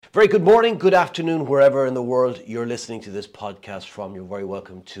Very good morning, good afternoon, wherever in the world you're listening to this podcast from. You're very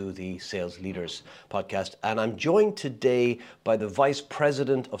welcome to the Sales Leaders podcast. And I'm joined today by the Vice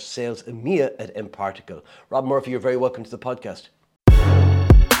President of Sales EMEA at mParticle. Rob Murphy, you're very welcome to the podcast.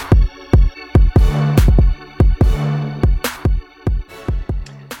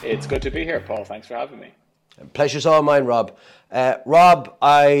 It's good to be here, Paul. Thanks for having me. Pleasure's all mine, Rob. Rob,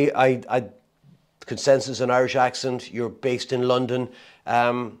 I consensus an Irish accent. You're based in London.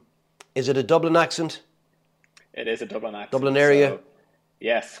 Is it a Dublin accent? It is a Dublin accent. Dublin area? So,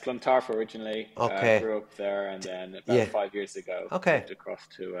 yes, Clontarf originally. Okay. Grew up there, and then about 5 years ago, moved across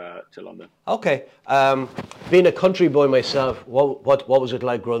to London. Okay. Being a country boy myself, what was it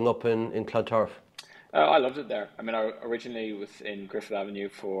like growing up in Clontarf? I loved it there. I mean, I originally was in Griffith Avenue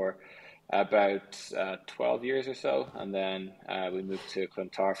for about 12 years or so, and then we moved to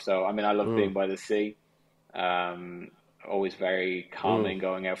Clontarf. So, I mean, I love being by the sea. Always very calming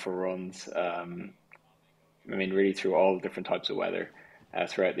going out for runs. I mean, really through all different types of weather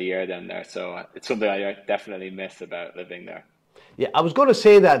throughout the year down there. So it's something I definitely miss about living there. Yeah, I was going to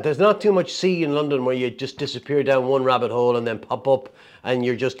say that. There's not too much sea in London where you just disappear down one rabbit hole and then pop up and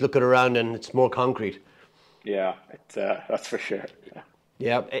you're just looking around and it's more concrete. Yeah, that's for sure.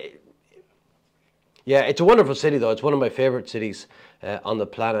 Yeah. Yeah, it's a wonderful city though. It's one of my favourite cities on the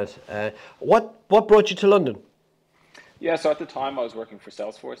planet. What brought you to London? Yeah, so at the time I was working for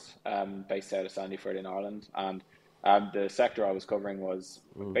Salesforce, based out of Sandyford in Ireland, and the sector I was covering was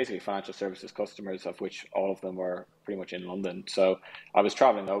basically financial services customers, of which all of them were pretty much in London. So I was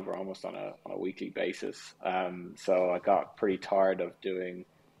traveling over almost on a weekly basis. So I got pretty tired of doing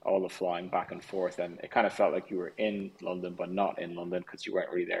all the flying back and forth, and it kind of felt like you were in London but not in London because you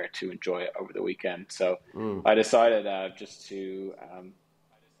weren't really there to enjoy it over the weekend. So I decided just to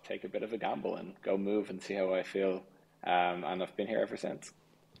take a bit of a gamble and go move and see how I feel. And I've been here ever since.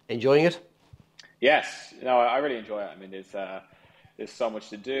 Enjoying it? Yes, no, I really enjoy it. I mean, there's so much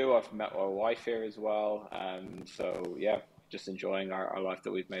to do. I've met my wife here as well, so yeah, just enjoying our life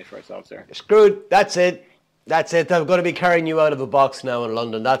that we've made for ourselves there. Screwed. That's it. I'm going to be carrying you out of a box now in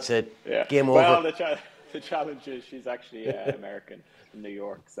London. That's it. Yeah. Game over. Well, the challenge is she's actually American from New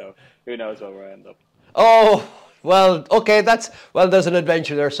York, so who knows where we'll end up. Oh. Well, okay, there's an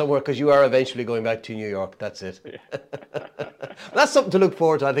adventure there somewhere because you are eventually going back to New York. That's it. Yeah. That's something to look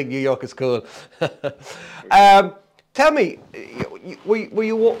forward to. I think New York is cool. Tell me, were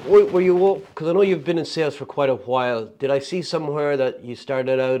you, because I know you've been in sales for quite a while. Did I see somewhere that you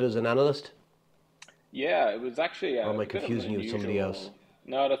started out as an analyst? Yeah, it was actually or am I confusing you with somebody else?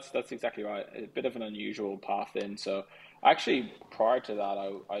 No, that's exactly right. A bit of an unusual path in. So actually, prior to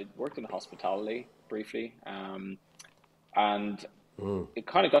that, I worked in hospitality briefly, and it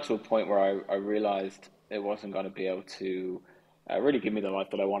kind of got to a point where I realized it wasn't going to be able to really give me the life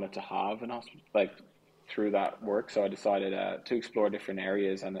that I wanted to have in hospital, like through that work. So I decided to explore different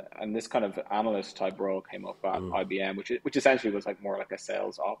areas, and this kind of analyst type role came up at IBM, which essentially was like more like a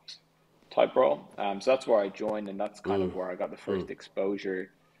sales ops type role. So that's where I joined, and that's kind of where I got the first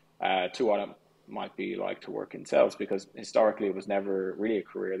exposure to what it might be like to work in sales, because historically it was never really a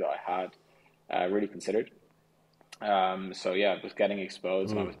career that I had really considered. So yeah, it was getting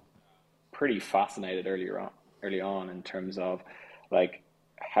exposed, and I was pretty fascinated early on in terms of like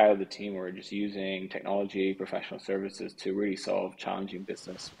how the team were just using technology, professional services to really solve challenging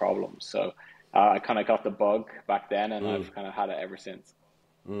business problems. So I kind of got the bug back then, and I've kind of had it ever since.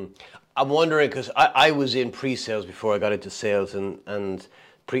 I'm wondering, because I was in pre-sales before I got into sales, and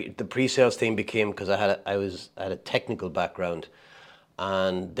the pre-sales thing became because I had a technical background.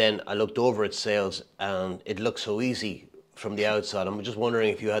 And then I looked over at sales and it looked so easy from the outside. I'm just wondering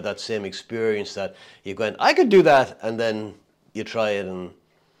if you had that same experience that you went, I could do that, and then you try it and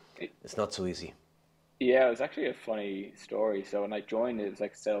it's not so easy. Yeah, it was actually a funny story. So when I joined, it was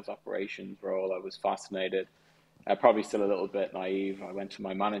like a sales operations role. I was fascinated, probably still a little bit naive. I went to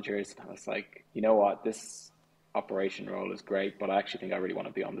my managers and I was like, you know what, this operation role is great, but I actually think I really want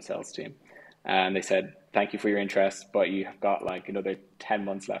to be on the sales team. And they said, thank you for your interest, but you have got like another 10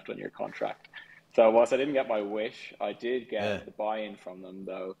 months left on your contract. So whilst I didn't get my wish, I did get the buy-in from them,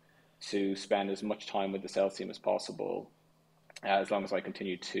 though, to spend as much time with the sales team as possible, as long as I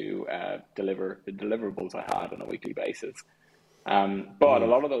continued to deliver the deliverables I had on a weekly basis. But a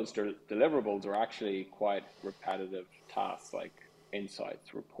lot of those deliverables are actually quite repetitive tasks, like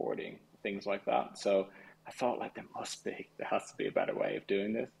insights, reporting, things like that. So I thought, like, there has to be a better way of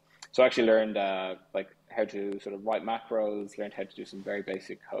doing this. So I actually learned like how to sort of write macros, learned how to do some very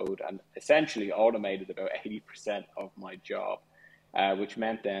basic code, and essentially automated about 80% of my job, which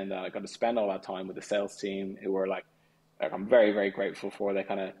meant then that I got to spend all that time with the sales team, who were like like I'm very, very grateful for. They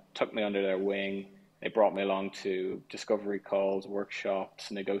kind of took me under their wing. They brought me along to discovery calls,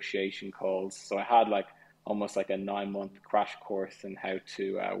 workshops, negotiation calls. So I had like almost like a 9 month crash course in how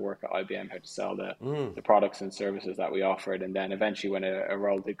to work at IBM, how to sell the products and services that we offered. And then eventually, when a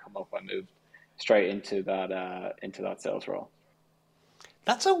role did come up, I moved straight into that sales role.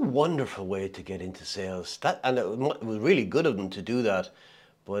 That's a wonderful way to get into sales. It was really good of them to do that.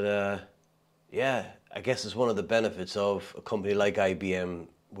 But yeah, I guess it's one of the benefits of a company like IBM,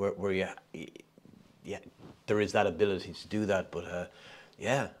 where yeah, there is that ability to do that. But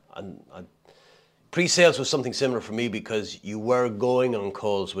yeah, pre-sales was something similar for me because you were going on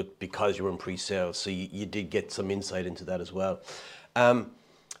calls because you were in pre-sales, so you did get some insight into that as well.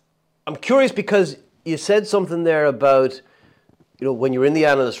 I'm curious because you said something there about, when you were in the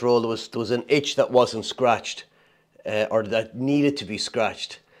analyst role, there was an itch that wasn't scratched, or that needed to be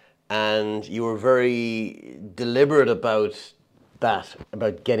scratched, and you were very deliberate about that,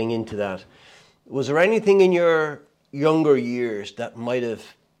 about getting into that. Was there anything in your younger years that might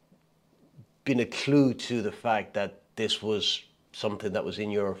have been a clue to the fact that this was something that was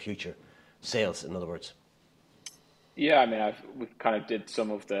in your future? Sales, in other words. Yeah, I mean, we kind of did some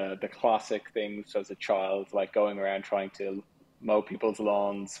of the classic things as a child, like going around trying to mow people's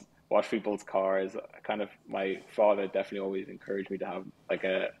lawns, wash people's cars. Kind of, my father definitely always encouraged me to have like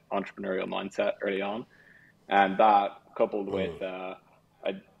a entrepreneurial mindset early on, and that coupled with I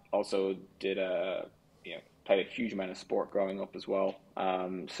also did played a huge amount of sport growing up as well.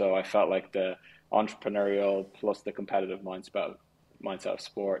 So I felt like the entrepreneurial plus the competitive mindset of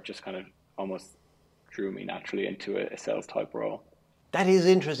sport just kind of almost drew me naturally into a sales type role. That is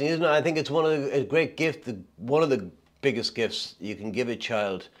interesting, isn't it? I think it's a great gift. One of the biggest gifts you can give a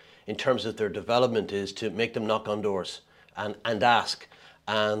child in terms of their development is to make them knock on doors and ask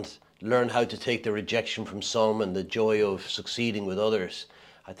and learn how to take the rejection from some and the joy of succeeding with others.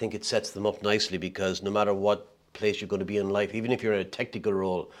 I think it sets them up nicely because no matter what place you're going to be in life, even if you're in a technical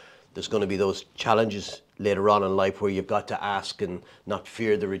role, there's going to be those challenges later on in life where you've got to ask and not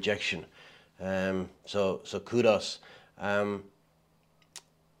fear the rejection. So kudos.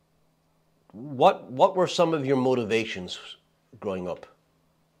 What were some of your motivations growing up?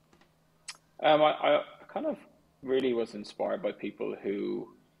 I kind of really was inspired by people who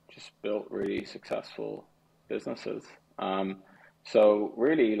just built really successful businesses. So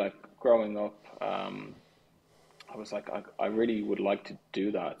really, like growing up, I was like, I really would like to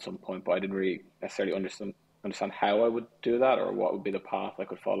do that at some point, but I didn't really necessarily understand how I would do that or what would be the path I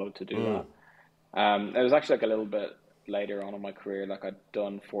could follow to do that. It was actually like a little bit later on in my career. Like I'd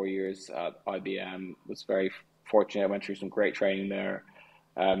done 4 years at IBM, was very fortunate. I went through some great training there,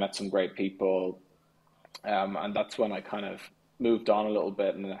 met some great people, and that's when I kind of moved on a little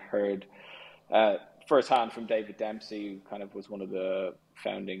bit and I heard firsthand from David Dempsey, who kind of was one of the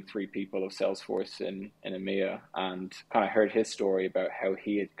founding three people of Salesforce in EMEA, and kind of heard his story about how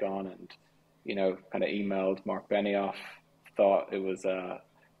he had gone and, kind of emailed Mark Benioff, thought it was a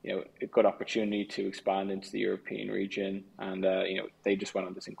good opportunity to expand into the European region. And, they just went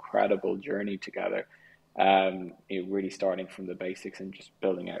on this incredible journey together, really starting from the basics and just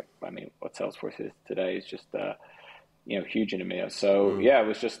building out. I mean, what Salesforce is today is just, huge in EMEA. So yeah, it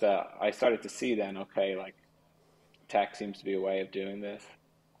was just, I started to see then, okay, like tech seems to be a way of doing this.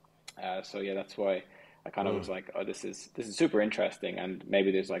 So yeah, that's why I kind of was like, oh, this is super interesting. And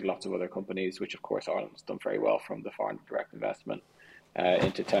maybe there's like lots of other companies, which of course Ireland's done very well from the foreign direct investment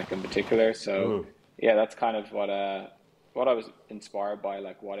into tech in particular. So yeah, that's kind of what I was inspired by.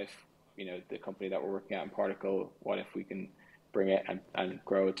 Like, what if, the company that we're working at in Particle, what if we can bring it and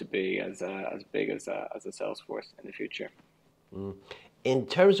grow it to be as big as a Salesforce in the future? In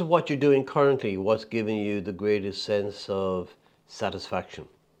terms of what you're doing currently, what's giving you the greatest sense of satisfaction?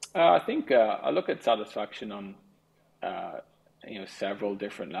 I think I look at satisfaction on several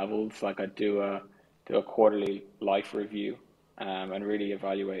different levels. Like I do a quarterly life review, and really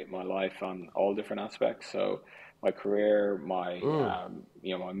evaluate my life on all different aspects. So my career, my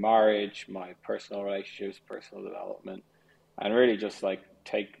marriage, my personal relationships, personal development, and really just like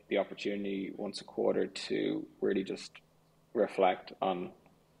take the opportunity once a quarter to really just reflect on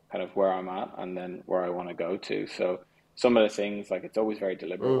kind of where I'm at and then where I want to go to. So some of the things, like it's always very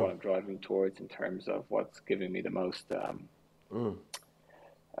deliberate what I'm driving towards in terms of what's giving me the most,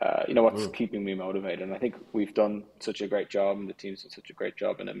 what's keeping me motivated. And I think we've done such a great job, and the team's done such a great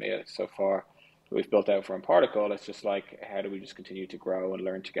job in EMEA so far. We've built out for Particle. It's just like, how do we just continue to grow and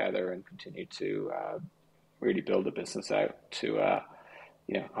learn together and continue to really build the business out to,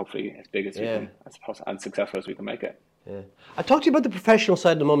 hopefully as big as we can, and successful as we can make it. Yeah. I talked to you about the professional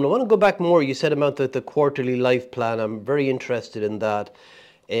side in a moment. I want to go back more. You said about the quarterly life plan. I'm very interested in that.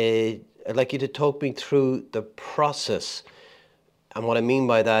 I'd like you to talk me through the process. And what I mean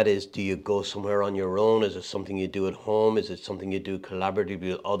by that is, do you go somewhere on your own? Is it something you do at home? Is it something you do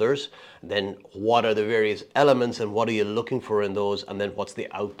collaboratively with others? Then what are the various elements and what are you looking for in those? And then what's the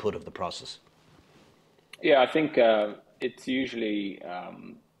output of the process? Yeah, I think it's usually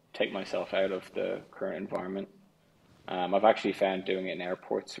take myself out of the current environment. I've actually found doing it in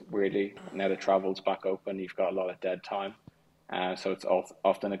airports weirdly. Now that travel's back open, you've got a lot of dead time. So it's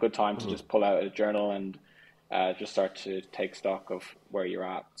often a good time to just pull out a journal and just start to take stock of where you're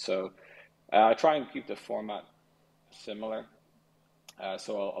at. So I try and keep the format similar.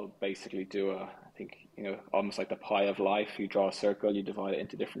 So I'll basically do I think, almost like the pie of life. You draw a circle, you divide it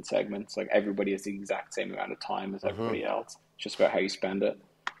into different segments. Like everybody has the exact same amount of time as everybody else. It's just about how you spend it.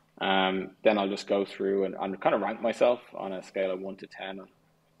 Then I'll just go through and kind of rank myself on a scale of 1 to 10 on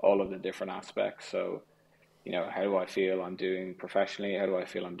all of the different aspects. So, how do I feel I'm doing professionally? How do I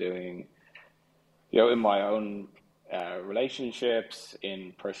feel I'm doing, in my own relationships,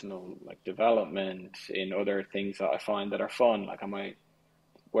 in personal like development, in other things that I find that are fun? Like,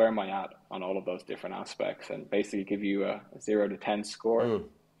 where am I at on all of those different aspects? And basically give you a 0 to 10 score. Mm,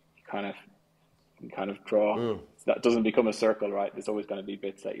 Kind of kind of draw. mm. That doesn't become a circle, right? There's always going to be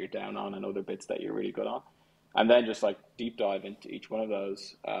bits that you're down on and other bits that you're really good on. And then just like deep dive into each one of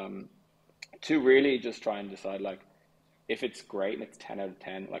those to really just try and decide like if it's great and it's 10 out of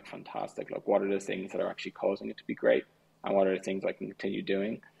 10, like fantastic. Like what are the things that are actually causing it to be great and what are the things I can continue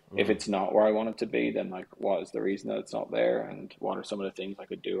doing? If it's not where I want it to be, then like what is the reason that it's not there and what are some of the things I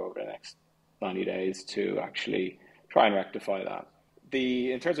could do over the next 90 days to actually try and rectify that?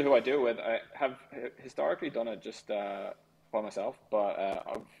 In terms of who I do it with, I have historically done it just by myself, but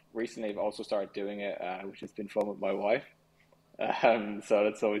I've recently have also started doing it, which has been fun with my wife. So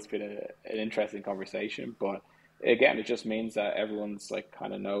that's always been an interesting conversation. But again, it just means that everyone's like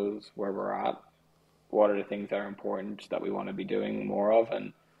kind of knows where we're at, what are the things that are important that we want to be doing more of,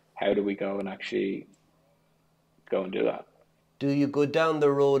 and how do we go and actually go and do that. Do you go down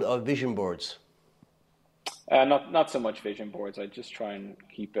the road of vision boards? Not so much vision boards. I just try and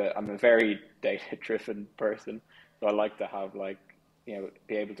keep it. I'm a very data driven person, so I like to have like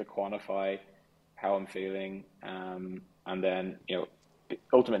be able to quantify how I'm feeling, and then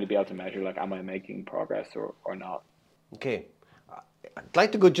ultimately be able to measure like am I making progress or not. Okay. I'd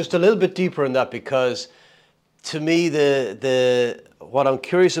like to go just a little bit deeper in that because to me the what I'm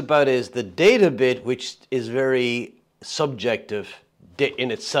curious about is the data bit, which is very subjective in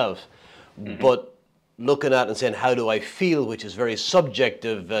itself, Hmm. but looking at and saying how do I feel, which is very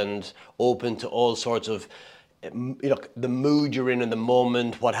subjective and open to all sorts of the mood you're in the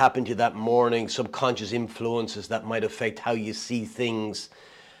moment, what happened to you that morning, subconscious influences that might affect how you see things.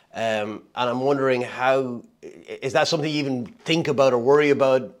 And I'm wondering how, is that something you even think about or worry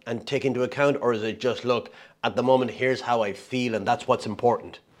about and take into account, or is it just, look, at the moment, here's how I feel, and that's what's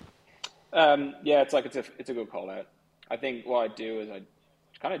important? Yeah, it's like it's a good call out. I think what I do is I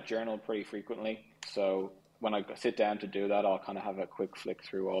kind of journal pretty frequently. So when I sit down to do that, I'll kind of have a quick flick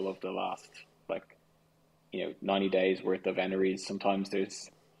through all of the last like 90 days worth of entries. Sometimes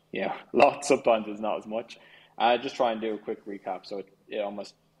there's lots, sometimes there's not as much. I just try and do a quick recap, so it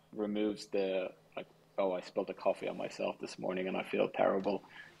almost removes the like, oh, I spilled a coffee on myself this morning and I feel terrible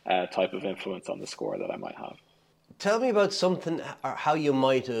type of influence on the score that I might have. Tell me about something, or how you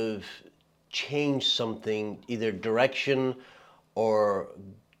might have changed something, either direction or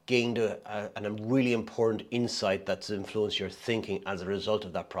gained a really important insight that's influenced your thinking as a result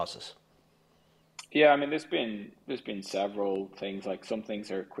of that process. Yeah, I mean, there's been several things. Like some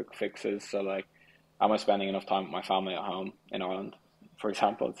things are quick fixes. So like, am I spending enough time with my family at home in Ireland? For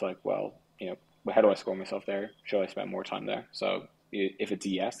example, it's like, well, how do I score myself there? Should I spend more time there? So if it's a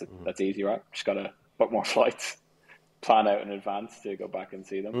yes, that's easy, right? Just gotta book more flights, plan out in advance to go back and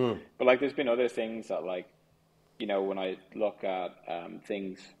see them. Mm, But like, there's been other things that like, when I look at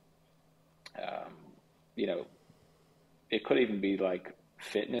things, um, you know, it could even be like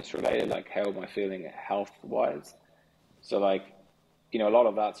fitness related, like how am I feeling health wise? So like, a lot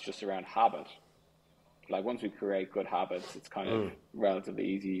of that's just around habit. Like once we create good habits, it's kind of mm, relatively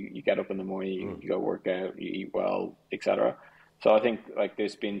easy. You get up in the morning, mm. you go work out, you eat well, etc. So I think like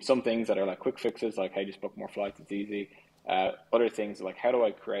there's been some things that are like quick fixes, like hey, just book more flights, it's easy. Other things like how do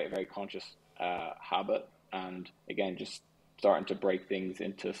I create a very conscious habit, and again, just starting to break things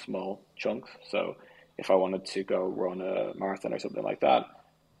into small chunks. So if I wanted to go run a marathon or something like that,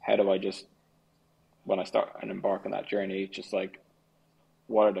 how do I just when I start and embark on that journey, just like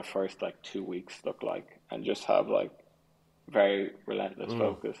what are the first like 2 weeks look like, and just have like very relentless Mm,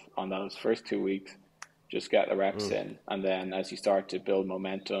 focus on those first 2 weeks. Just get the reps mm. in, and then as you start to build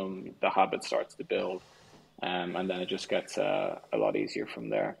momentum, the habit starts to build, and then it just gets a lot easier from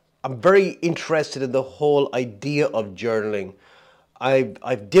there. I'm very interested in the whole idea of journaling.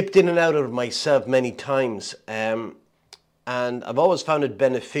 I've dipped in and out of it myself many times, and I've always found it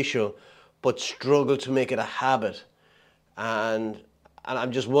beneficial, but struggle to make it a habit. And and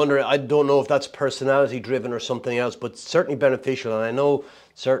I'm just wondering. I don't know if that's personality driven or something else, but certainly beneficial. And I know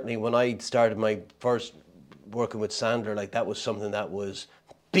certainly when I started my first working with Sandler, like that was something that was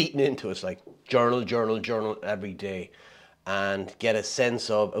beaten into us, like journal, journal, journal every day, and get a sense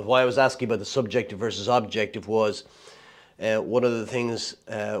of why I was asking about the subjective versus objective was one of the things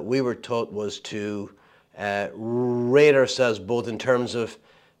we were taught was to rate ourselves both in terms of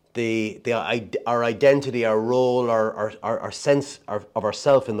our identity, our role, our sense of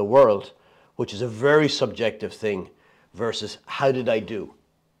ourself in the world, which is a very subjective thing, versus how did I do,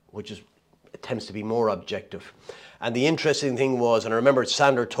 which is it tends to be more objective. And the interesting thing was, and I remember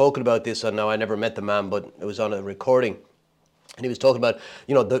Sandler talking about this, and now I never met the man, but it was on a recording, and he was talking about,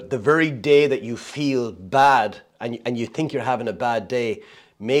 the very day that you feel bad and you think you're having a bad day,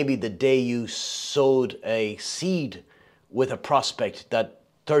 maybe the day you sowed a seed with a prospect that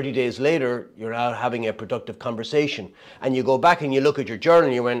 30 days later you're out having a productive conversation, and you go back and you look at your journal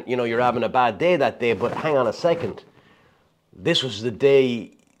and you went, you're having a bad day that day, but hang on a second, this was the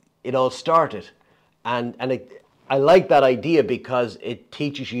day it all started. I like that idea because it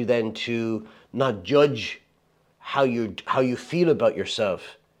teaches you then to not judge how you feel about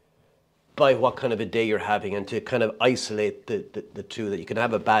yourself by what kind of a day you're having, and to kind of isolate the two, that you can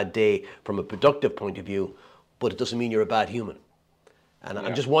have a bad day from a productive point of view, but it doesn't mean you're a bad human. And I'm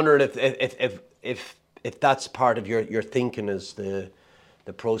Yeah, just wondering if that's part of your thinking as the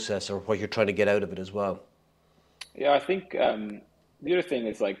process, or what you're trying to get out of it as well. yeah. I think the other thing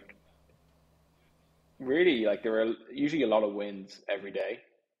is like really like there are usually a lot of wins every day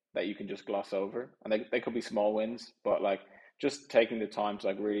that you can just gloss over, and they could be small wins, but like just taking the time to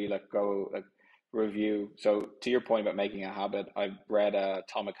like really like go like review. So to your point about making a habit, I've read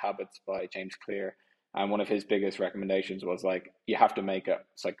Atomic Habits by James Clear, and one of his biggest recommendations was like you have to make it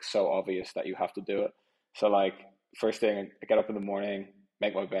it's like so obvious that you have to do it. So like first thing, I get up in the morning,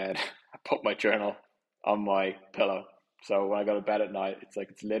 make my bed, I put my journal on my pillow, so when I go to bed at night, it's like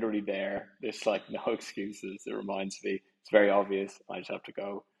it's literally there. There's like no excuses. It reminds me. It's very obvious. I just have to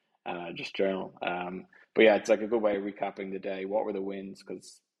go and just journal. But yeah, it's like a good way of recapping the day. What were the wins?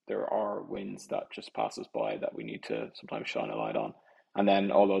 Because there are wins that just pass us by that we need to sometimes shine a light on. And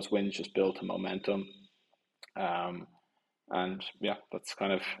then all those wins just build to momentum. Um, and yeah, that's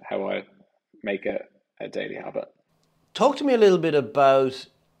kind of how I make it a daily habit. Talk to me a little bit about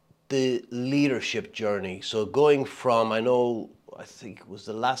the leadership journey. So going from, I think it was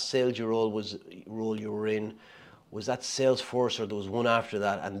the last sales role you were in, was that Salesforce, or there was one after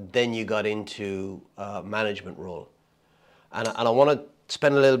that, and then you got into a management role. And I want to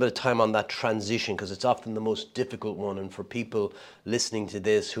spend a little bit of time on that transition, because it's often the most difficult one. And for people listening to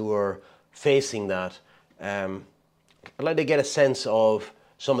this who are facing that, um, I'd like to get a sense of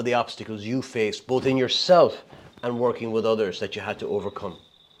some of the obstacles you faced, both in yourself and working with others, that you had to overcome.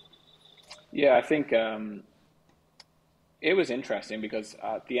 Yeah, I think it was interesting because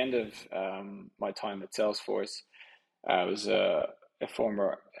at the end of my time at Salesforce, I was a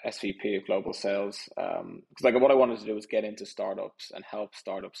former SVP of global sales. Because like what I wanted to do was get into startups and help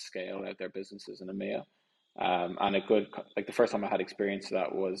startups scale out their businesses in EMEA. And a good like the first time I had experience of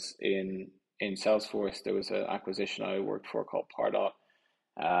that was in Salesforce. There was an acquisition I worked for called Pardot.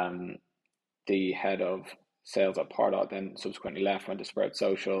 Um, the head of sales at Pardot then subsequently left, went to Sprout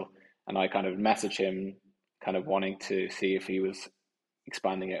Social, and I kind of messaged him, kind of wanting to see if he was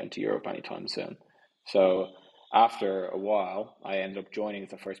expanding it into Europe anytime soon. So after a while, I ended up joining as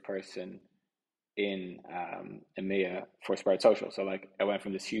the first person in EMEA for Sprout Social. So like I went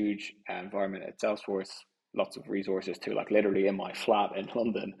from this huge environment at Salesforce, lots of resources, to like literally in my flat in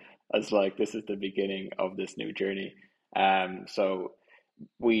London, as like this is the beginning of this new journey. So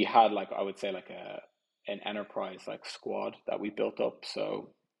we had like I would say like an enterprise like squad that we built up. So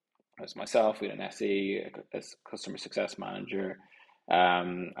it was myself, we had an SE, a customer success manager,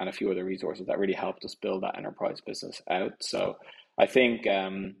 and a few other resources that really helped us build that enterprise business out. So I think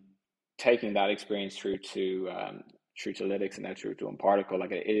taking that experience through to Lytics and now through to Imparticle,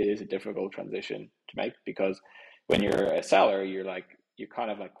 like it is a difficult transition to make because when you're a seller, you're kind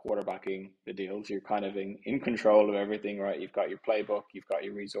of like quarterbacking the deals. You're kind of in control of everything, right? You've got your playbook, you've got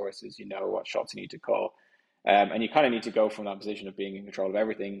your resources, you know what shots you need to call. And you kind of need to go from that position of being in control of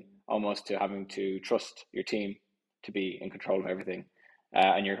everything almost to having to trust your team to be in control of everything,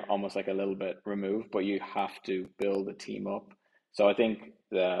 and you're almost like a little bit removed, but you have to build a team up. So I think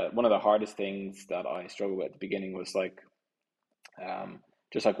the one of the hardest things that I struggled with at the beginning was like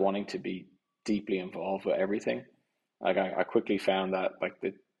just like wanting to be deeply involved with everything. Like I quickly found that like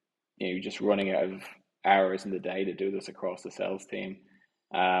you're just running out of hours in the day to do this across the sales team,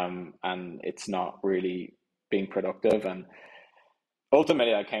 and it's not really being productive. And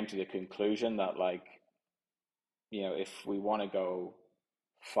ultimately, I came to the conclusion that like if we want to go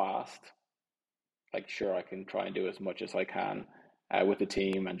fast, like sure I can try and do as much as I can with the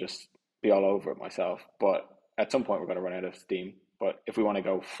team and just be all over it myself. But at some point, we're going to run out of steam. But if we want to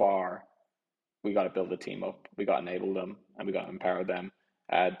go far, we got to build the team up. We got to enable them and we got to empower them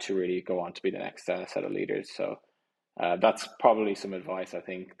to really go on to be the next set of leaders. So that's probably some advice. I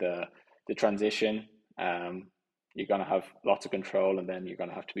think the transition, you're going to have lots of control, and then you're going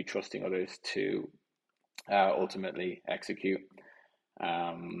to have to be trusting others to ultimately execute.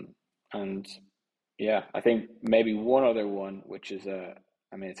 And yeah, I think maybe one other one, which is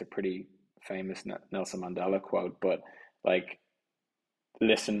I mean, it's a pretty famous Nelson Mandela quote, but like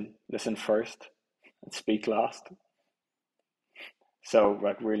listen first and speak last. So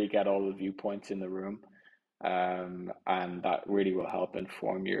like really get all the viewpoints in the room, and that really will help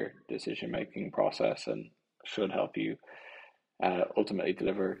inform your decision making process and should help you ultimately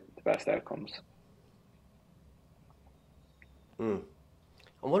deliver the best outcomes.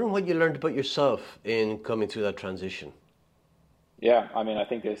 I'm wondering what you learned about yourself in coming through that transition. Yeah, I mean, I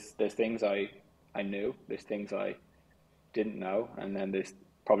think there's things I knew, there's things I didn't know, and then there's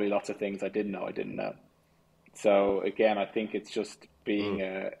probably lots of things I didn't know I didn't know. So again, I think it's just being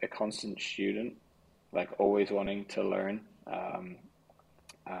a constant student, like always wanting to learn.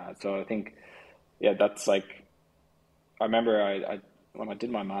 So I think, yeah, that's like I remember I when I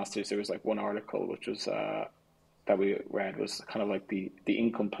did my master's, there was like one article which was that we read was kind of like the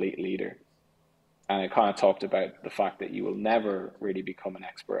incomplete leader, and it kind of talked about the fact that you will never really become an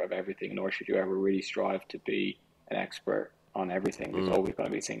expert of everything, nor should you ever really strive to be an expert on everything. There's always going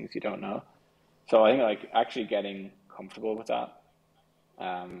to be things you don't know. So I think like actually getting comfortable with that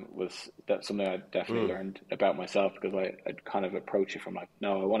was that something I definitely learned about myself, because I'd kind of approach it from like,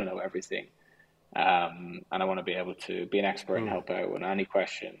 no, I want to know everything, and I want to be able to be an expert and help out with any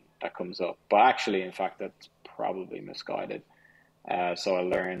question that comes up. But actually, in fact, that's probably misguided. So I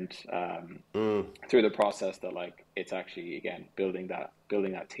learned through the process that like it's actually again building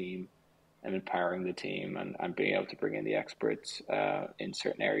that team and empowering the team, and being able to bring in the experts in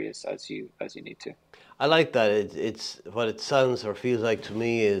certain areas as you need to. I like that. It's what it sounds or feels like to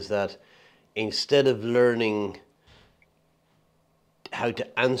me is that instead of learning how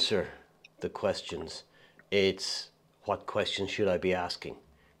to answer the questions, it's what questions should I be asking?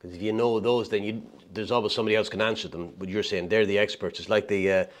 Because if you know those, then there's always somebody else can answer them. But you're saying they're the experts. It's like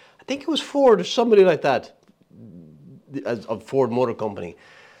I think it was Ford or somebody like that, of Ford Motor Company.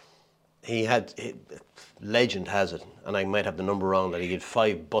 Legend has it, and I might have the number wrong, that he had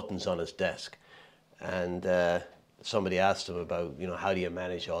 5 buttons on his desk. And somebody asked him about, how do you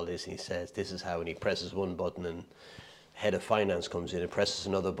manage all this? And he says, this is how, and he presses one button and head of finance comes in and presses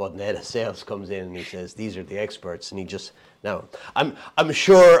another button, head of sales comes in, and he says, these are the experts. And he just, now, I'm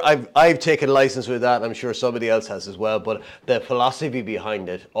sure I've taken license with that. I'm sure somebody else has as well. But the philosophy behind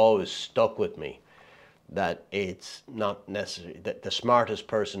it always stuck with me, that it's not necessary, that the smartest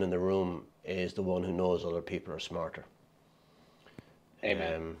person in the room is the one who knows other people are smarter.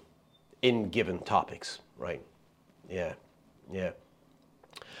 Amen. In given topics, right? Yeah, yeah.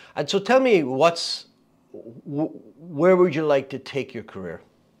 And so tell me, where would you like to take your career?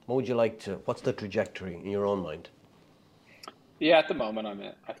 What's the trajectory in your own mind? Yeah, at the moment,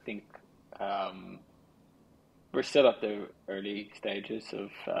 I think we're still at the early stages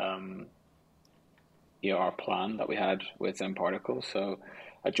of our plan that we had with Zen Particles. So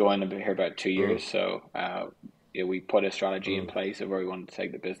I joined. I've been here about 2 years. So we put a strategy in place of where we wanted to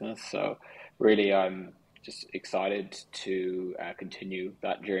take the business. So really, I'm just excited to continue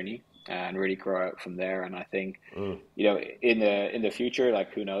that journey and really grow out from there. And I think in the future,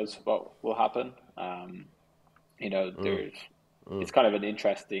 like who knows what will happen. There's it's kind of an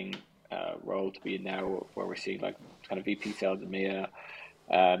interesting role to be in now, where we're seeing like kind of VP sales EMEA.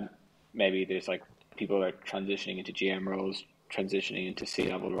 Maybe there's like people are transitioning into GM roles, transitioning into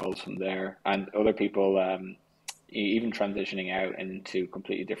C-level roles from there, and other people even transitioning out into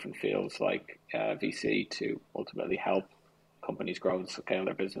completely different fields like VC to ultimately help companies grow and scale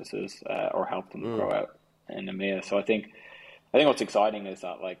their businesses, or help them grow out in EMEA. So I think what's exciting is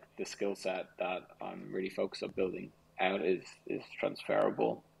that like the skill set that I'm really focused on building out is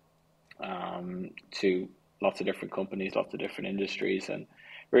transferable to lots of different companies, lots of different industries, and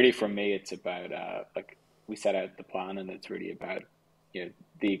really for me, it's about like we set out the plan, and it's really about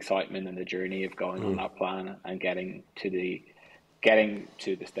the excitement and the journey of going on Mm. that plan and getting to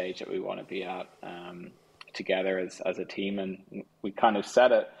the stage that we want to be at together as a team. And we kind of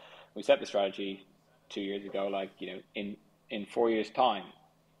we set the strategy 2 years ago, like, in 4 years' time,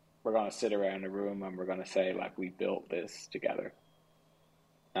 we're going to sit around a room and we're going to say, like, we built this together.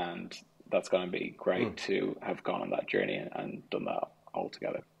 And that's going to be great to have gone on that journey and done that all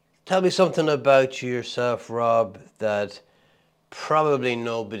together. Tell me something about yourself, Rob, that probably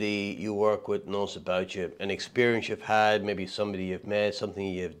nobody you work with knows about you. An experience you've had, maybe somebody you've met, something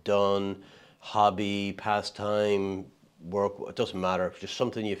you've done, hobby, pastime, work, it doesn't matter. Just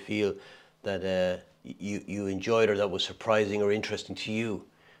something you feel that you enjoyed or that was surprising or interesting to you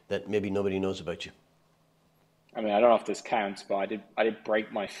that maybe nobody knows about you. I mean, I don't know if this counts, but I did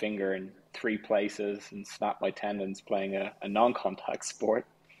break my finger in 3 places and snap my tendons playing a non-contact sport,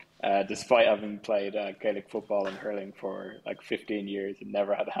 despite having played Gaelic football and hurling for like 15 years and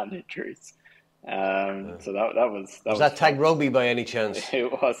never had hand injuries. So that Was was that tag fun. rugby by any chance?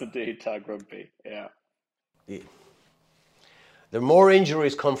 It was indeed tag rugby. Yeah, Yeah. There are more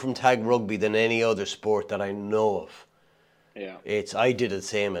injuries come from tag rugby than any other sport that I know of. yeah, I did the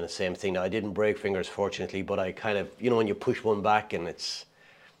same and the same thing. Now, I didn't break fingers, fortunately, but I kind of, when you push one back and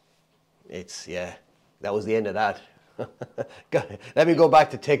yeah, that was the end of that. Let me go back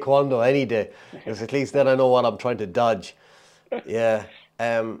to taekwondo any day, because at least then I know what I'm trying to dodge. Yeah.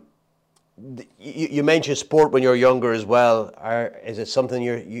 You mentioned sport when you're younger as well. Is it something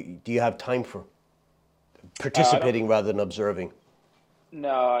do you have time for I don't. participating rather than observing?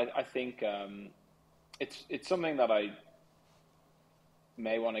 No, I think it's something that I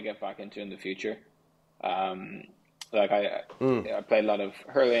may want to get back into in the future. Um, like I played a lot of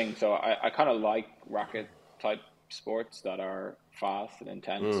hurling, so I kind of like racket type sports that are fast and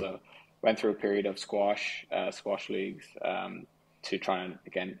intense. So went through a period of squash leagues, to try and,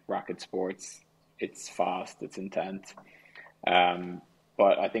 again, racket sports. It's fast, it's intense. Um,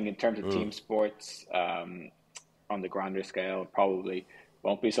 but I think in terms of team sports, on the grander scale, probably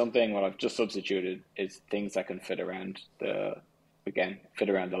won't be something. What I've just substituted is things that can fit around the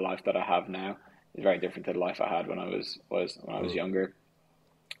life that I have now. Is very different to the life I had when I was younger.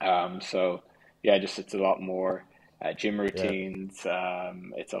 So yeah, just it's a lot more gym Yeah. routines.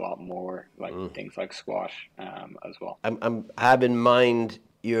 It's a lot more like things like squash, as well. Have in mind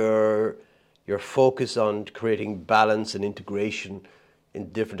your focus on creating balance and integration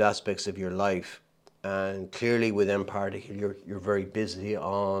in different aspects of your life. And clearly with Empire, you're very busy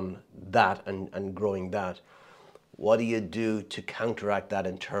on that and growing that. What do you do to counteract that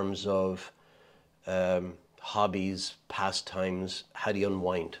in terms of hobbies, pastimes? How do you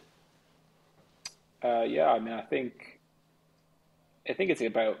unwind? Yeah, I mean, I think it's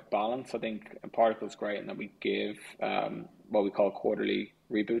about balance. I think Particle's great in that we give what we call quarterly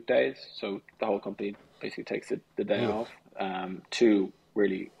reboot days. So the whole company basically takes the day off, to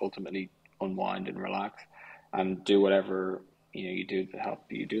really ultimately unwind and relax and do whatever you do to help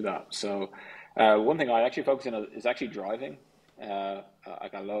you do that. So one thing I actually focus on is actually driving.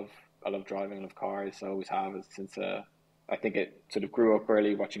 Like I love driving. I love cars. I always have since I think it sort of grew up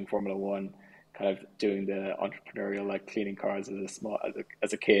early watching Formula One, kind of doing the entrepreneurial, like cleaning cars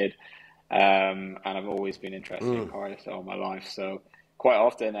as a kid, and I've always been interested in cars all my life. So quite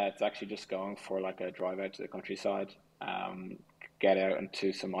often, it's actually just going for like a drive out to the countryside, get out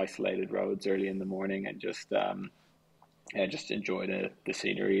into some isolated roads early in the morning, and yeah, just enjoy the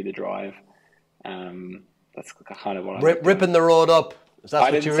scenery, the drive. That's kind of what I like doing. Ripping the road up.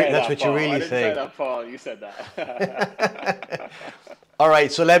 I didn't say That's that, what you're Paul. I really didn't say saying. that, Paul. You said that. All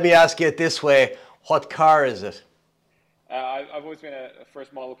right, so let me ask you it this way. What car is it? I've always been a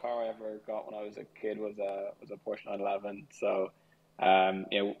first model car I ever got when I was a kid was a Porsche 911. So,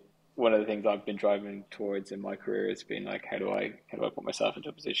 one of the things I've been driving towards in my career has been like, how do I put myself into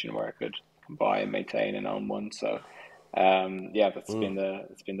a position where I could buy and maintain and own one. So, yeah, that's been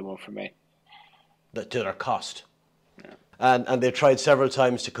the one for me. To their cost. Yeah. And they've tried several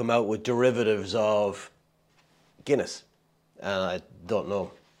times to come out with derivatives of Guinness. And I don't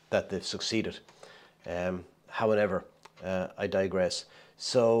know that they've succeeded. However, I digress.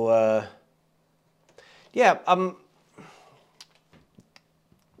 So, yeah,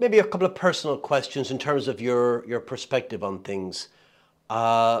 maybe a couple of personal questions in terms of your perspective on things.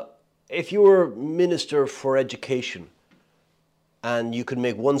 If you were Minister for Education and you could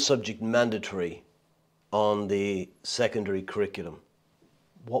make one subject mandatory on the secondary curriculum,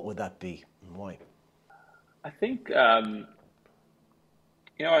 what would that be and why? I think I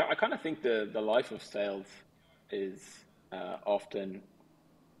kind of think the life of sales is often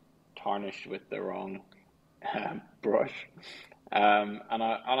tarnished with the wrong brush. And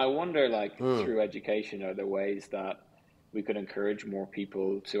I wonder, like, Mm. through education, are there ways that we could encourage more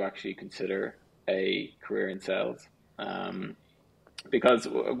people to actually consider a career in sales? Um, because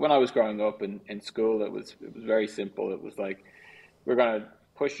when I was growing up in school, it was very simple. It was like, we're going to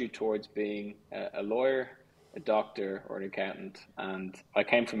push you towards being a lawyer, a doctor, or an accountant. And I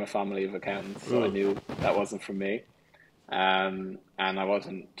came from a family of accountants, so I Mm. knew that wasn't for me. And I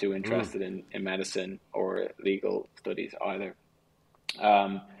wasn't too Mm. interested in medicine or legal studies either.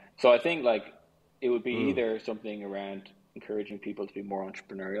 Um, so I think, like, it would be Mm. either something around encouraging people to be more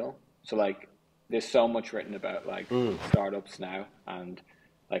entrepreneurial. So, like, there's so much written about, like, Mm. startups now, and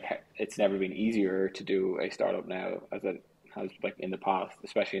like it's never been easier to do a startup now as it has, like, in the past,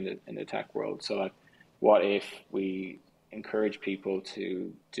 especially in the tech world. So, like, what if we encourage people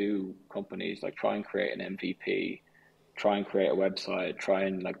to do companies, like, try and create an MVP, try and create a website, try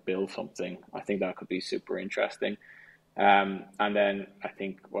and, like, build something. I think that could be super interesting. And then I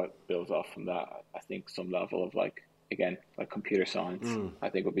think what builds off from that, I think some level of, like, again, like, computer science, Mm. I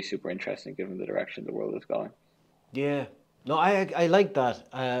think would be super interesting given the direction the world is going. Yeah. No, I like that.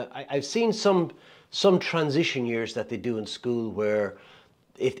 I've seen some transition years that they do in school where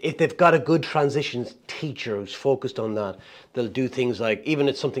if they've got a good transitions teacher who's focused on that, they'll do things like, even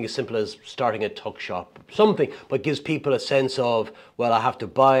it's something as simple as starting a tuck shop, something, but gives people a sense of, well, I have to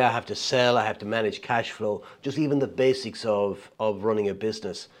buy, I have to sell, I have to manage cash flow, just even the basics of running a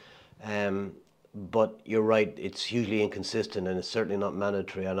business. Um, but you're right, it's hugely inconsistent and it's certainly not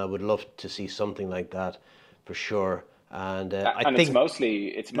mandatory. And I would love to see something like that for sure. And I And it's think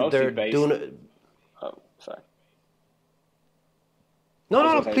mostly they're doing based. it. Oh, sorry. No, I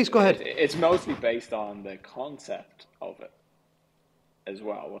was no, no, going to say please go ahead. it's mostly based on the concept of it as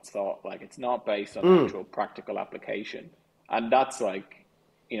well. What's thought, like, it's not based on Mm. actual practical application, and that's, like,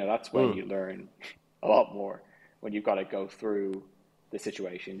 that's when Mm. you learn a lot more, when you've got to go through the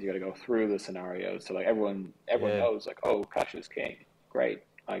situations, you got to go through the scenarios. So, like, everyone Yeah, knows, like, oh, cash is king, great,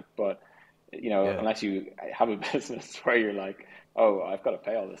 like, but yeah, unless you have a business where you're like, oh, I've got to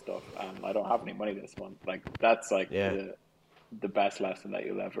pay all this stuff and I don't have any money this month, like, that's, like, yeah, the best lesson that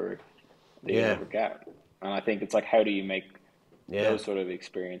you'll yeah, ever get. And I think it's like, how do you make yeah, those sort of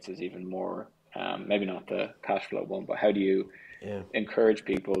experiences even more, maybe not the cash flow one, but how do you yeah. encourage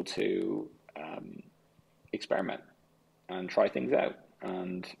people to experiment and try things out?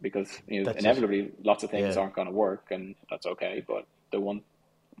 And because, That's it. inevitably lots of things Yeah. aren't going to work, and that's okay, but the one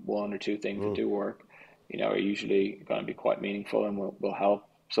or two things that Mm. do work, are usually going to be quite meaningful and will help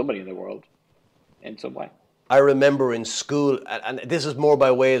somebody in the world in some way. I remember in school, and this is more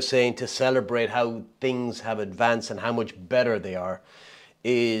by way of saying to celebrate how things have advanced and how much better they are,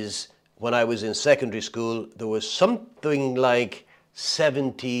 is when I was in secondary school, there was something like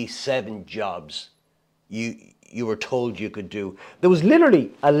 77 jobs you you were told you could do. There was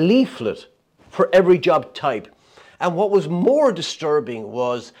literally a leaflet for every job type. And what was more disturbing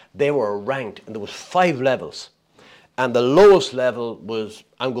was they were ranked, and there was 5 levels. And the lowest level was,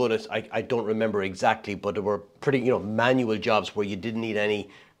 I don't remember exactly, but there were pretty, manual jobs where you didn't need any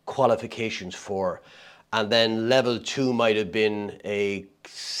qualifications for. And then level two might have been a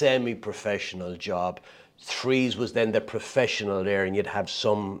semi-professional job. Threes was then the professional there, and you'd have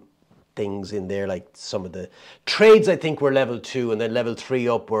some things in there, like some of the trades, I think, were level two, and then level three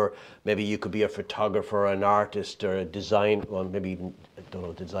up where maybe you could be a photographer, an artist, or a design. Well, maybe even, I don't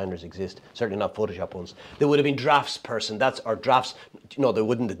know, designers exist. Certainly not Photoshop ones. There would have been drafts person. Or drafts. No, they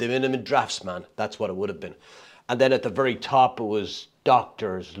wouldn't. They would have been draftsman. That's what it would have been. And then at the very top, it was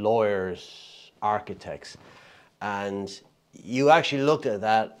doctors, lawyers, architects, and you actually looked at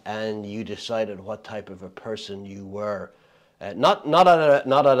that and you decided what type of a person you were. Not at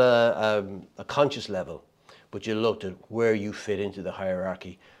a conscious level, but you looked at where you fit into the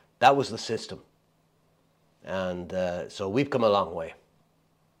hierarchy. That was the system, and so we've come a long way,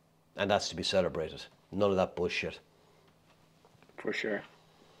 and that's to be celebrated. None of that bullshit. For sure.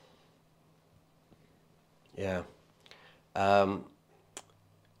 Yeah. Um,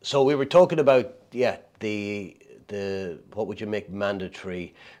 so we were talking about, yeah, the what would you make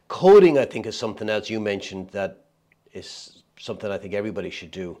mandatory? Coding, I think, is something else you mentioned that is something I think everybody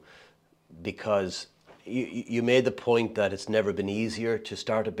should do, because you made the point that it's never been easier to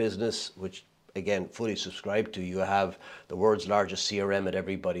start a business, which again fully subscribe to. You have the world's largest CRM at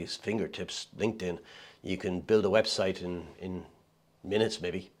everybody's fingertips, LinkedIn. You can build a website in minutes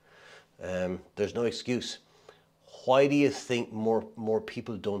maybe. There's no excuse. Why do you think more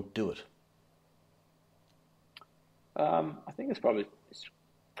people don't do it? I think it's probably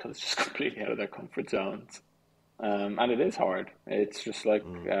because it's just completely out of their comfort zones. and it is hard. It's just like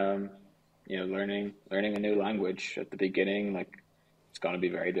learning a new language at the beginning. Like it's gonna be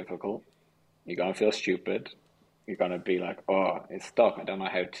very difficult. You're gonna feel stupid. You're gonna be like, oh, it's stuck. I don't know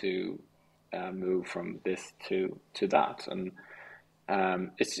how to move from this to that. And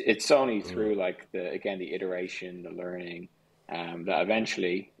it's only through like the iteration, the learning, that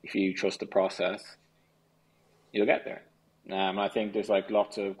eventually, if you trust the process, you'll get there. I think there's like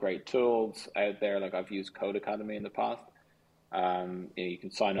lots of great tools out there. Like I've used Code Academy in the past. You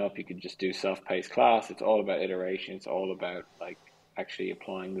can sign up. You can just do self-paced class. It's all about iteration. It's all about like actually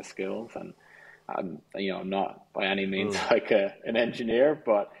applying the skills. And I'm not by any means like an engineer,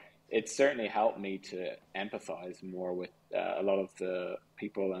 but it's certainly helped me to empathize more with a lot of the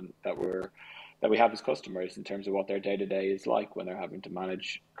people and that we have as customers in terms of what their day to day is like when they're having to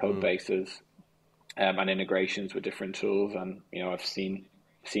manage code bases and integrations with different tools. And I've seen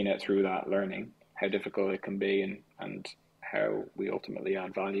it through that learning how difficult it can be and how we ultimately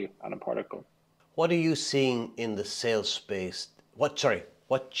add value on a particle. What are you seeing in the sales space? What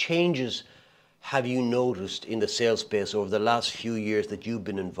changes have you noticed in the sales space over the last few years that you've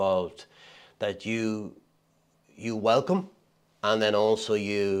been involved that you welcome, and then also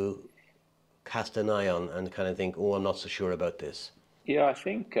you cast an eye on and kind of think, oh, I'm not so sure about this? Yeah, I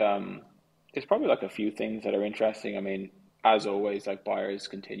think there's probably like a few things that are interesting. I mean, as always, like buyers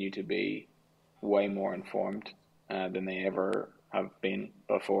continue to be way more informed than they ever have been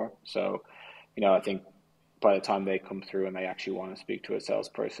before. So, I think by the time they come through and they actually want to speak to a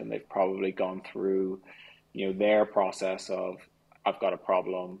salesperson, they've probably gone through, their process of, I've got a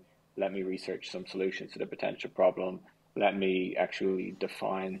problem, let me research some solutions to the potential problem, let me actually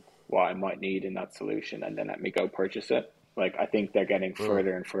define what I might need in that solution, and then let me go purchase it. Like, I think they're getting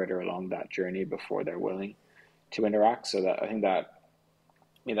further and further along that journey before they're willing to interact. So that I think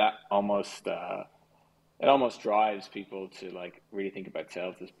that almost it almost drives people to like really think about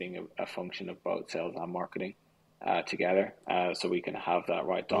sales as being a function of both sales and marketing together, so we can have that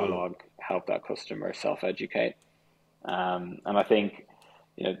right dialogue, help that customer self-educate. And I think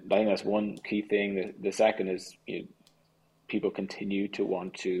that's one key thing. The second is people continue to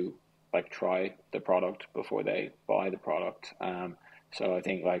want to like try the product before they buy the product. So I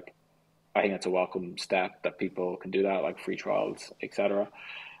think that's a welcome step that people can do that, like free trials, etc.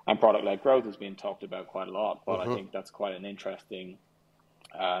 And product-led growth has been talked about quite a lot, but I think that's quite an interesting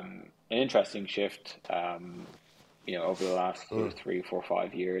shift. Over the last 3, 4,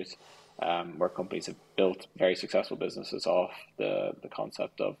 5 years, where companies have built very successful businesses off the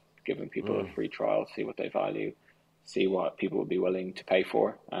concept of giving people a free trial, see what they value, see what people will be willing to pay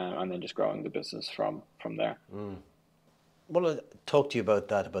for, and then just growing the business from there. I want to talk to you about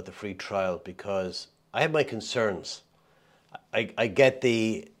that, about the free trial, because I have my concerns. I get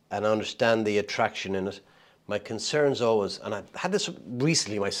and I understand the attraction in it. My concerns always, and I've had this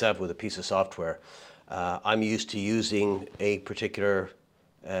recently myself with a piece of software. I'm used to using a particular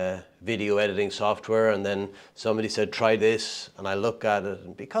video editing software, and then somebody said, try this, and I look at it,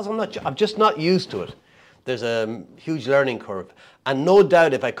 and because I'm just not used to it. There's a huge learning curve. And no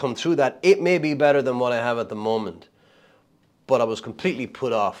doubt if I come through that, it may be better than what I have at the moment. But I was completely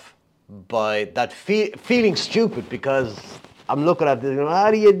put off by that feeling stupid, because I'm looking at this,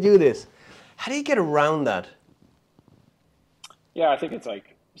 how do you do this? How do you get around that? Yeah, I think it's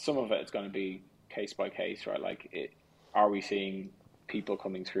like some of it's going to be case by case, right? Like, are we seeing people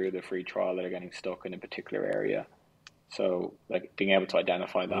coming through the free trial that are getting stuck in a particular area? So, like, being able to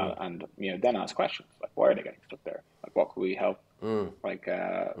identify that and then ask questions like, why are they getting stuck there? Like, what could we help? Like,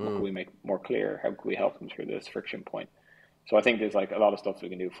 what could we make more clear? How could we help them through this friction point? So I think there's like a lot of stuff we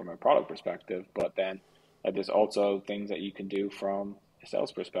can do from a product perspective, but then there's also things that you can do from a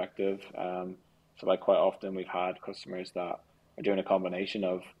sales perspective. So like quite often we've had customers that are doing a combination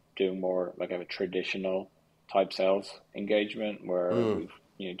of doing more like a traditional type sales engagement where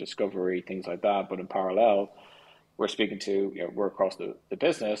we've discovery, things like that, but in parallel we're speaking to we're across the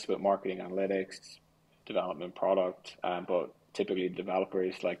business, but marketing, analytics, development, product, but typically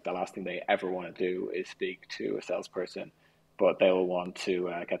developers, like the last thing they ever want to do is speak to a salesperson, but they'll want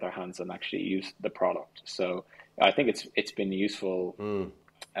to get their hands on actually use the product. So I think it's been useful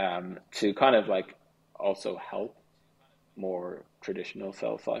to kind of like also help more traditional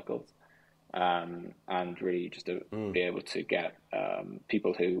sales cycles, and really just to be able to get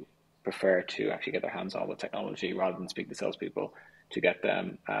people who prefer to actually get their hands on with technology rather than speak to salespeople, to get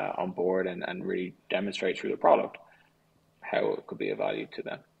them on board and really demonstrate through the product how it could be of value to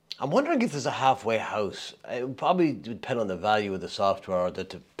them. I'm wondering if there's a halfway house. It would probably depend on the value of the software, or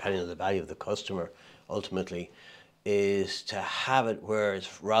depending on the value of the customer, ultimately, is to have it where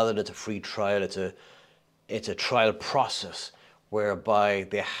it's, rather than it's a free trial, it's it's a trial process whereby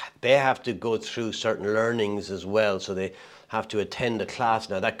they have to go through certain learnings as well. So they have to attend a class.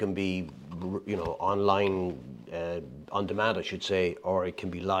 Now that can be, online, on demand, I should say, or it can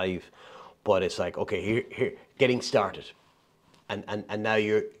be live. But it's like, okay, here, getting started, and now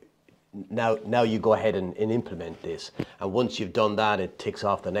you go ahead and implement this. And once you've done that, it ticks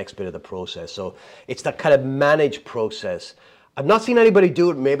off the next bit of the process. So it's that kind of managed process. I've not seen anybody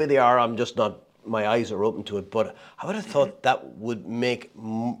do it. Maybe they are. I'm just not. My eyes are open to it. But I would have thought that would make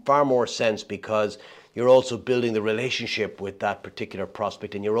far more sense, because you're also building the relationship with that particular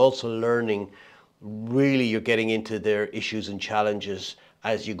prospect, and you're also learning. Really, you're getting into their issues and challenges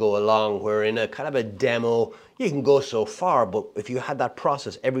as you go along. Where in a kind of a demo, you can go so far, but if you had that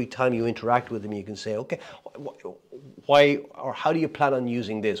process, every time you interact with them, you can say, okay, why or how do you plan on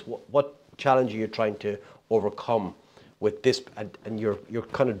using this? What challenge are you trying to overcome with this? And you're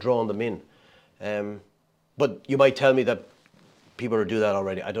kind of drawing them in. But you might tell me that people do that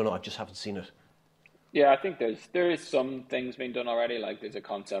already. I don't know. I just haven't seen it. Yeah, I think there is some things being done already. Like there's a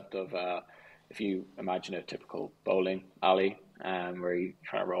concept of if you imagine a typical bowling alley, where you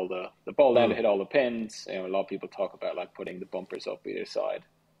try to roll the ball down to hit all the pins. A lot of people talk about like putting the bumpers up either side.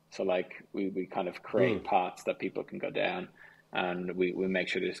 So like we kind of create paths that people can go down, and we make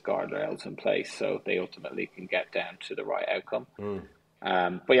sure there's guardrails in place so they ultimately can get down to the right outcome.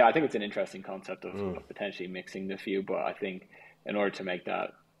 But yeah, I think it's an interesting concept of potentially mixing the few. But I think in order to make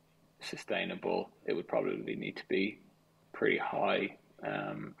that sustainable, it would probably need to be pretty high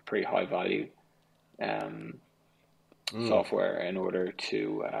value software in order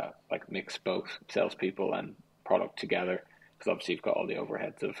to like mix both salespeople and product together. Because obviously you've got all the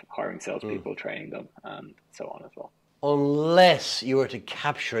overheads of hiring salespeople, training them, and so on as well. Unless you were to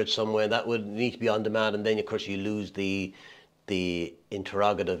capture it somewhere, that would need to be on demand, and then of course you lose the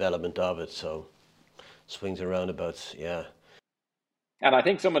interrogative element of it. So swings and roundabouts, yeah. And I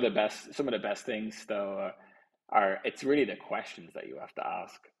think some of the best things though are it's really the questions that you have to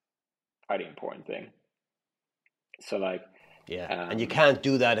ask are the important thing. So like, Yeah, and you um, can't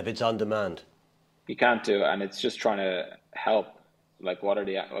do that if it's on demand. you can't do it, and it's just trying to help. Like, what is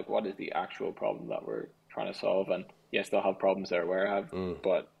the actual problem that we're trying to solve? And yes, they'll have problems they're aware of,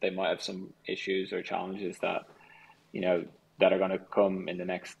 but they might have some issues or challenges that you know that are going to come in the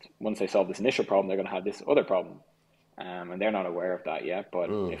next. Once they solve this initial problem, they're going to have this other problem, and they're not aware of that yet. But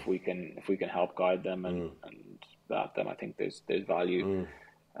if we can help guide them and that, then I think there's value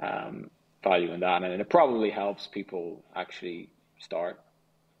in that, and it probably helps people actually start.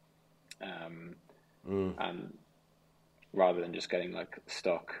 And rather than just getting like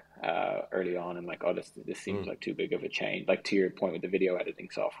stuck early on and like, oh, this seems like too big of a change. Like to your point with the video editing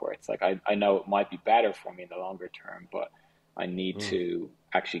software, it's like I know it might be better for me in the longer term, but I need to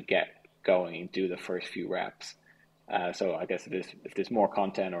actually get going and do the first few reps. So I guess if there's more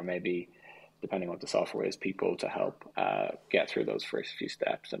content, or maybe depending on what the software is, people to help get through those first few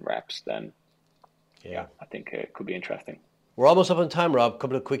steps and reps, then yeah, I think it could be interesting. We're almost up on time, Rob. A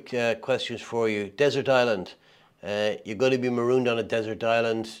couple of quick questions for you. Desert island. You're going to be marooned on a desert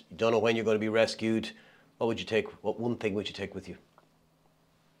island. You don't know when you're going to be rescued. What would you take? What one thing would you take with you?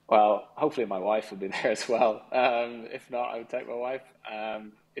 Well, hopefully my wife will be there as well. If not, I would take my wife.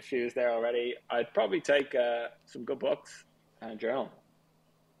 If she was there already, I'd probably take some good books and a journal.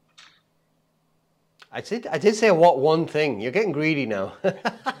 I did say what one thing. You're getting greedy now.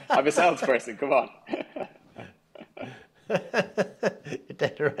 I'm a salesperson. Come on. You're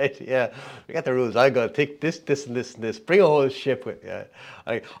dead right. Yeah, we got the rules. I got to take this, this, and this, and this. Bring a whole ship with. Yeah.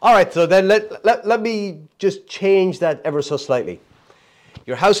 All right. So then let me just change that ever so slightly.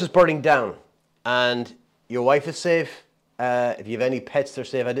 Your house is burning down, and your wife is safe. If you have any pets, they're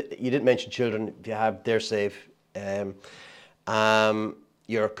safe. You didn't mention children. If you have, they're safe.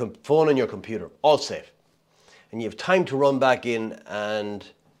 Your phone and your computer, all safe. And you have time to run back in and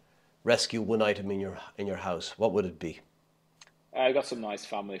rescue one item in your house. What would it be? I got some nice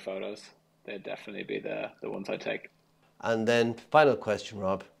family photos. They'd definitely be the ones I take. And then final question,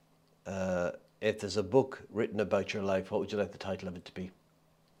 Rob. If there's a book written about your life, what would you like the title of it to be?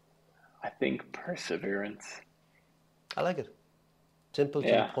 I think Perseverance. I like it. Simple to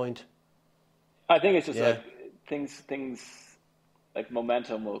the point. I think it's just like things like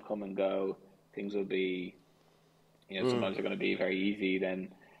momentum will come and go. Things will be, sometimes they're going to be very easy. Then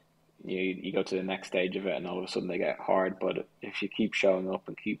you go to the next stage of it, and all of a sudden they get hard. But if you keep showing up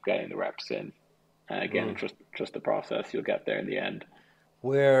and keep getting the reps in, again, trust the process, you'll get there in the end.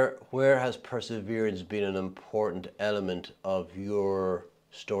 Where has perseverance been an important element of your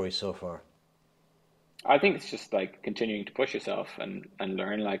story so far? I think it's just like continuing to push yourself and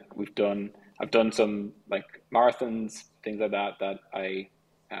learn. Like I've done some like marathons, things like that. That I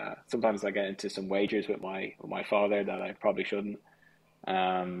sometimes I get into some wagers with my father that I probably shouldn't.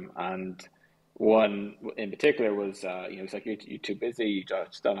 And one in particular was, he's like, you're too busy. You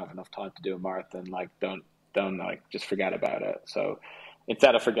just don't have enough time to do a marathon. Like, don't like just forget about it. So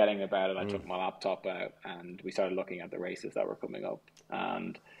instead of forgetting about it, I took my laptop out and we started looking at the races that were coming up.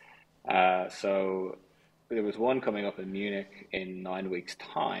 And so there was one coming up in Munich in 9 weeks'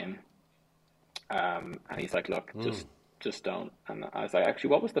 time. And he's like, look, just don't. And I was like,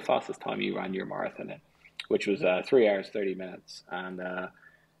 actually, what was the fastest time you ran your marathon in? Which was 3 hours, 30 minutes. And I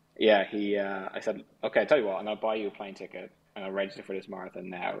said, okay, I tell you what, I'm going to buy you a plane ticket. I'm going to register for this marathon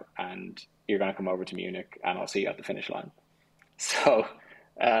now. And you're going to come over to Munich and I'll see you at the finish line. So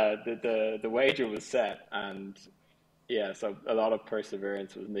the wager was set. And yeah, so a lot of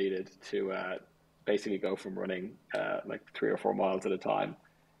perseverance was needed to basically go from running like 3 or 4 miles at a time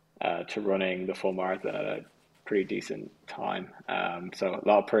to running the full marathon at a pretty decent time. So a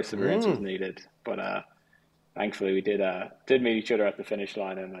lot of perseverance was needed, but thankfully we did meet each other at the finish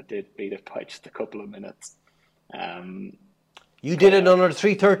line, and I did beat it by just a couple of minutes. You did it under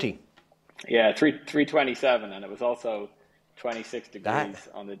 3:30. Yeah, 3:27, and it was also 26 degrees That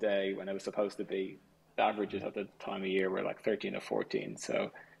on the day when it was supposed to be. The averages at the time of year were like 13 or 14. So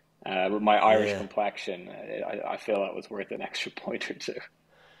with my Irish yeah. complexion, I feel that was worth an extra point or two.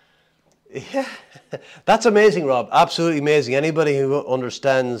 Yeah, that's amazing, Rob. Absolutely amazing. Anybody who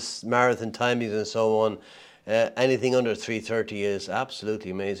understands marathon timings and so on, anything under 3:30 is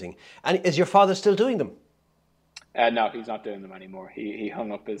absolutely amazing. And is your father still doing them? No, he's not doing them anymore. He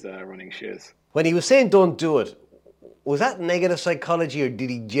hung up his running shoes. When he was saying don't do it, was that negative psychology or did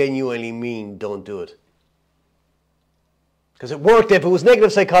he genuinely mean don't do it? Because it worked. If it was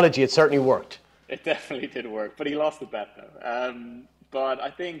negative psychology, it certainly worked. It definitely did work, but he lost the bet though. But I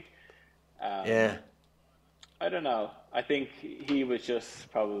think, Yeah, I don't know. I think he was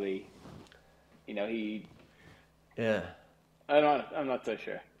just probably, he. yeah, I'm not so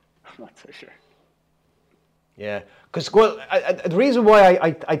sure. I'm not so sure. yeah. Because the reason why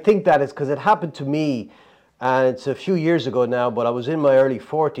I think that is because it happened to me, and it's a few years ago now. But I was in my early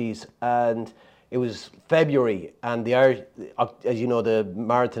 40s, and it was February, and the Irish, as you know, the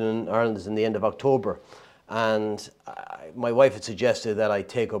marathon in Ireland is in the end of October. And my wife had suggested that I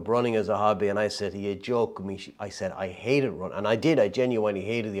take up running as a hobby, and I said, "You joke with me." I said, "I hated running," and I did. I genuinely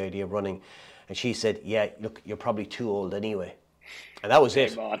hated the idea of running. And she said, "Yeah, look, you're probably too old anyway." And that was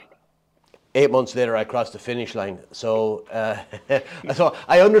it. Game on. 8 months later, I crossed the finish line. So, so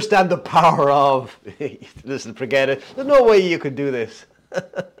I understand the power of, listen, forget it. There's no way you could do this.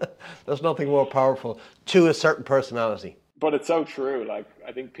 There's nothing more powerful to a certain personality. But it's so true. Like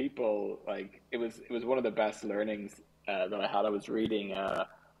I think people like it was one of the best learnings that I had. I was reading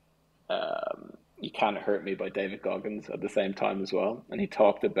 "You Can't Hurt Me" by David Goggins at the same time as well, and he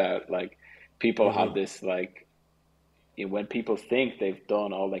talked about like people have this like when people think they've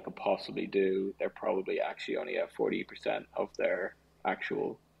done all they could possibly do, they're probably actually only at 40% of their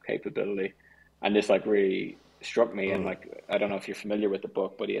actual capability, and this like really struck me. And like I don't know if you're familiar with the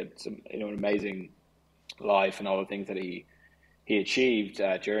book, but he had some an amazing life and all the things that he achieved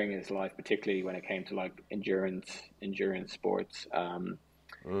during his life, particularly when it came to like endurance sports.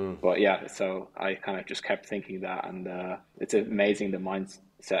 But yeah, so I kind of just kept thinking that, and it's amazing the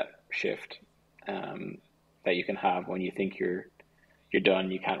mindset shift that you can have when you think you're done,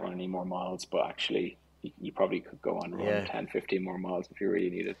 you can't run any more miles, but actually you probably could go on and run Yeah. 10, 15 more miles if you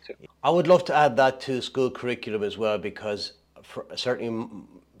really needed to. I would love to add that to school curriculum as well, because certainly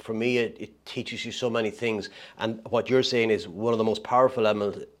for me, it teaches you so many things. And what you're saying is one of the most powerful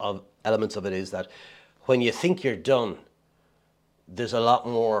elements of it is that when you think you're done, there's a lot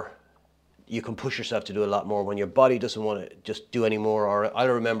more. You can push yourself to do a lot more when your body doesn't want to just do any more. Or I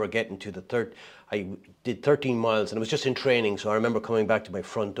remember getting to the third, I did 13 miles and it was just in training. So I remember coming back to my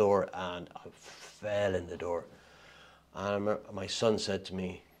front door and I fell in the door. And I remember my son said to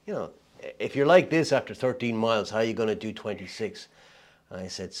me, if you're like this after 13 miles, how are you going to do 26? And I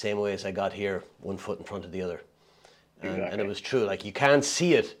said, same way as I got here, one foot in front of the other. And it was true. Like you can't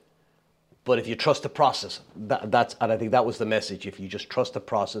see it, but if you trust the process, and I think that was the message. If you just trust the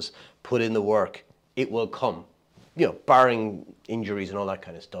process, put in the work, it will come. Barring injuries and all that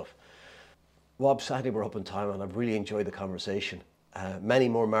kind of stuff. Rob, sadly we're up on time, and I've really enjoyed the conversation. Many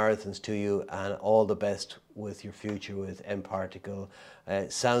more marathons to you, and all the best with your future with mParticle.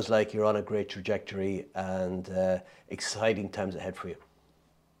 Sounds like you're on a great trajectory, and exciting times ahead for you.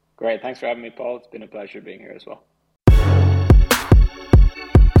 Great. Thanks for having me, Paul. It's been a pleasure being here as well.